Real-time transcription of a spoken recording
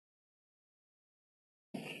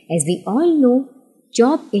as we all know,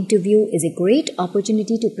 job interview is a great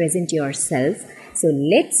opportunity to present yourself. So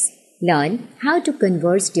let's learn how to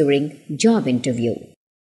converse during job interview.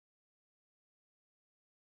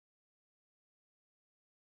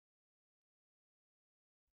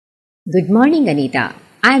 Good morning, Anita.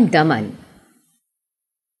 I am Daman.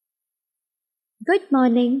 Good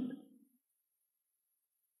morning.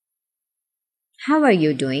 How are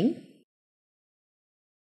you doing?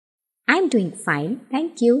 I'm doing fine,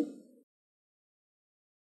 thank you.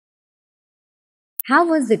 How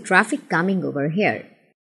was the traffic coming over here?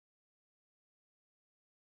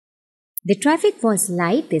 The traffic was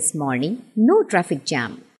light this morning, no traffic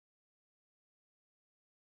jam.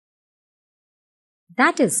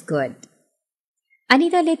 That is good.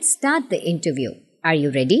 Anita, let's start the interview. Are you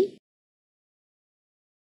ready?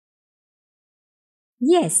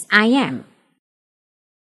 Yes, I am.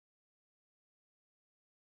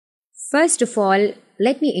 First of all,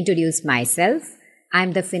 let me introduce myself.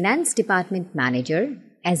 I'm the Finance Department Manager.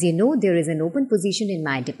 As you know, there is an open position in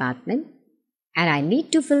my department, and I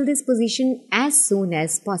need to fill this position as soon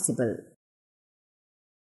as possible.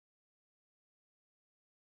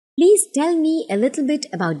 Please tell me a little bit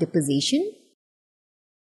about the position.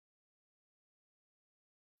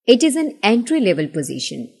 It is an entry-level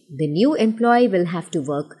position. The new employee will have to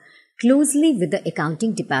work closely with the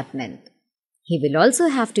accounting department. He will also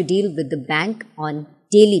have to deal with the bank on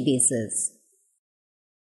daily basis.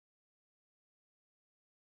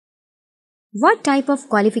 What type of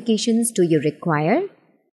qualifications do you require?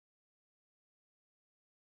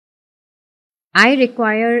 I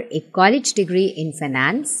require a college degree in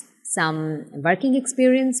finance. Some working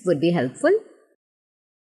experience would be helpful.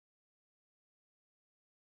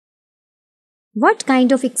 What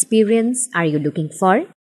kind of experience are you looking for?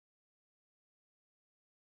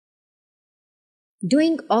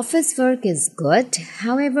 Doing office work is good.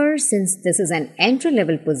 However, since this is an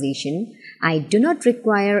entry-level position, I do not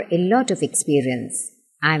require a lot of experience.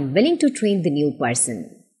 I am willing to train the new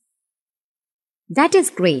person. That is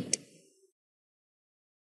great.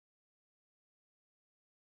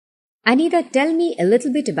 Anita, tell me a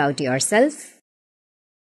little bit about yourself.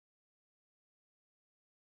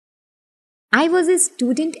 I was a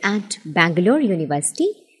student at Bangalore University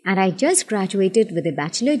and I just graduated with a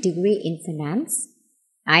bachelor degree in finance.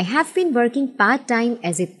 I have been working part-time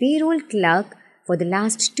as a payroll clerk for the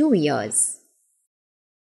last 2 years.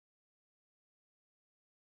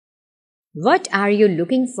 What are you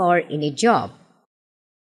looking for in a job?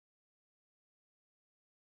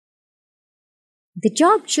 The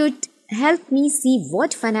job should help me see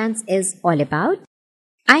what finance is all about.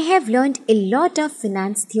 I have learned a lot of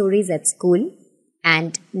finance theories at school,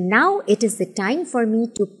 and now it is the time for me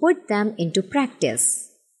to put them into practice.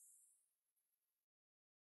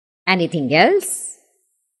 Anything else?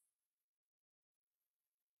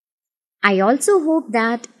 I also hope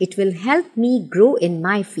that it will help me grow in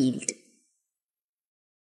my field.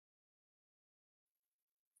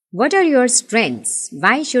 What are your strengths?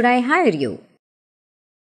 Why should I hire you?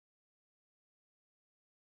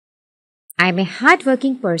 I am a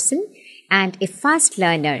hardworking person and a fast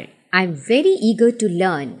learner. I am very eager to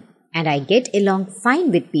learn and I get along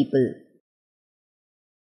fine with people.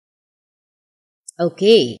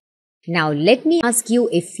 Okay, now let me ask you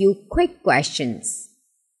a few quick questions.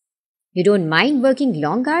 You don't mind working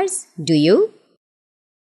long hours, do you?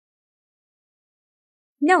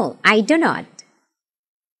 No, I do not.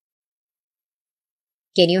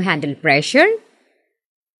 Can you handle pressure?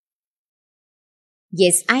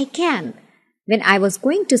 Yes, I can. When I was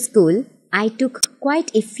going to school, I took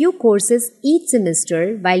quite a few courses each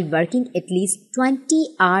semester while working at least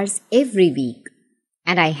 20 hours every week.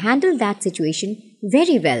 And I handled that situation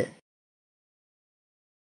very well.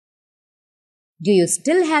 Do you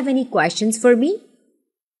still have any questions for me?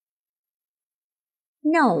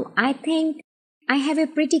 No, I think I have a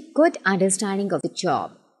pretty good understanding of the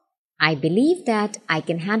job. I believe that I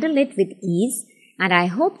can handle it with ease and I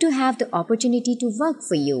hope to have the opportunity to work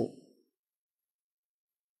for you.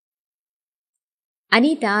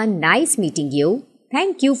 Anita, nice meeting you.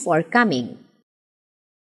 Thank you for coming.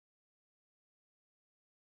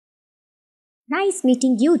 Nice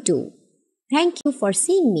meeting you too. Thank you for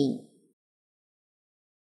seeing me.